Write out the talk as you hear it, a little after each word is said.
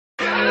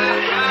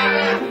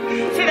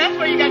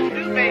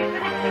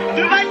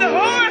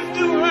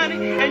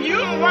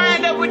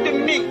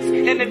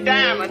minks and the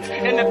diamonds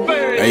and the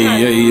birds. Hey,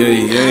 hey,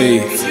 hey, hey.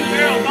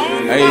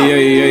 Hey,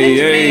 hey, hey,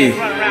 hey.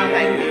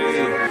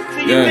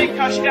 See, you think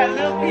cause you got a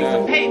little piece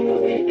of paper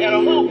and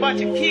a whole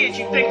bunch of kids,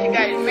 you think you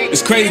got it made.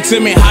 It's crazy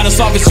to me how the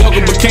softest joker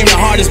became the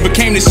hardest,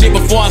 became the shit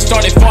before I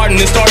started farting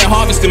and started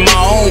harvesting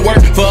my own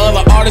work for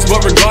other artists.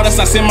 But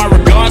regardless, I send my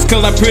regards,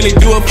 cause I really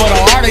do it for the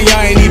art of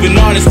y'all ain't even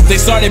artists. They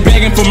started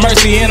begging for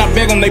mercy and I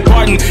beg them they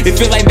pardon. It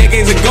feels like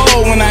decades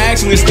ago when I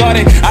actually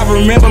started. I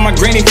remember my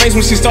granny face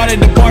when she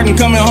started departing,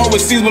 coming home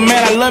with seeds, but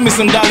man, I love me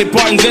some Dolly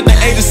Partons. At the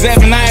age of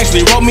 7, I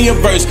actually wrote me a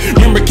verse.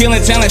 Remember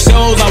killing talent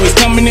shows, always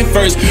coming in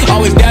first.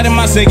 Always doubted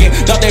my singing,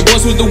 thought their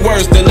voice was the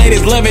worst. The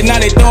ladies love it, now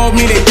they throw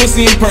me they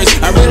pussy in purse.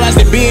 I realized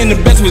that being the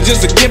best was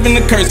just a gift and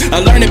a curse. I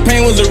learned that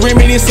pain was a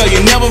remedy, so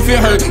you never feel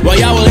hurt. While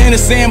y'all were in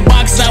the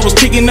sandbox, I was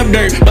kicking up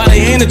dirt. By the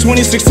end of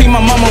 2016, my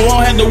mama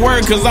won't have to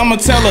work, cause I'ma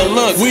tell her,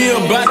 look, we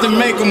about to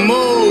make a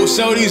move,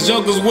 show these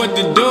jokers what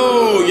to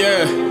do,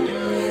 yeah.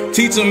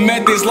 Teach them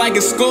methods like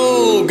a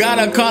school,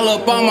 gotta call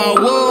up all my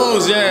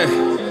wolves, yeah.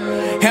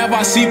 Have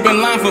our sheep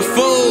in line for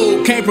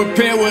food, can't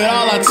prepare with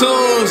all our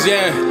tools,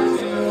 yeah.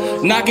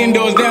 Knocking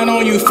doors down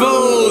on you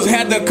fools,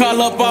 had to call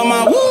up all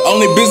my woo.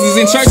 Only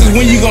business in churches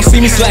when you gon' see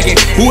me slacking.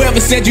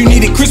 Whoever said you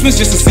needed Christmas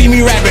just to see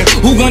me rapping?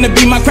 Who gonna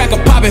be my cracker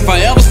pop if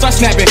I ever start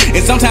snapping? And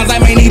sometimes I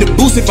may need a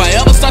boost if I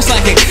ever start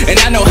slacking. And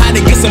I know how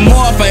to get some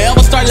more if I ever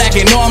start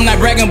lacking. No, I'm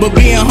not bragging, but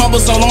being humble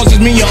so long just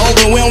mean you're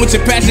overwhelmed with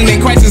your passion. And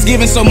Christ is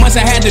giving so much,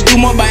 I had to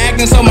do more by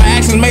acting, so my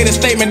actions made a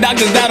statement.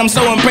 Doctors doubt I'm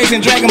so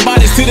impatient, dragging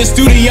bodies to the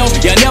studio.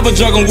 Y'all never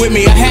juggling with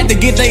me. I had to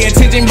get their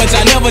attention, but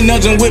y'all never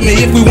nudging with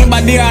me. If we went by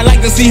there, I'd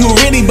like to see who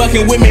really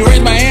bucking with me.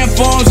 Raise my hand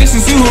forms just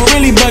to see who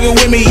really bugging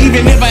with me.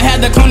 Even if I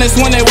had the clone that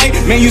swung that way,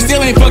 man, you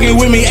still ain't fucking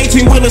with me.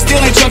 18-wheeler still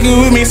ain't trucking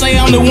with me. Say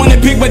I'm the one to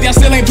pick, but y'all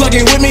still ain't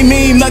plugging with me.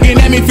 Me looking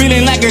at me,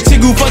 feeling like a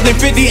chick who fucked in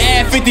 50,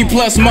 add 50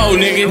 plus more,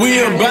 nigga.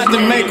 We about to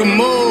make a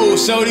move,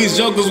 show these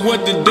jokers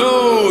what to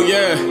do,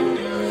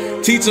 yeah.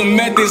 Teach them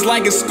methods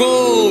like a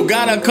school,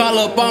 gotta call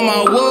up all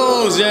my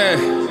wolves, yeah.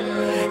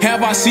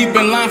 Have our sheep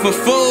in line for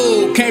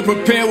food, can't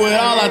prepare with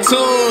all our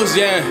tools,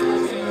 yeah.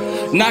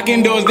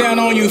 Knocking doors down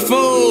on you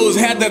fools,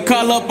 had to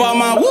call up all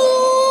my woo.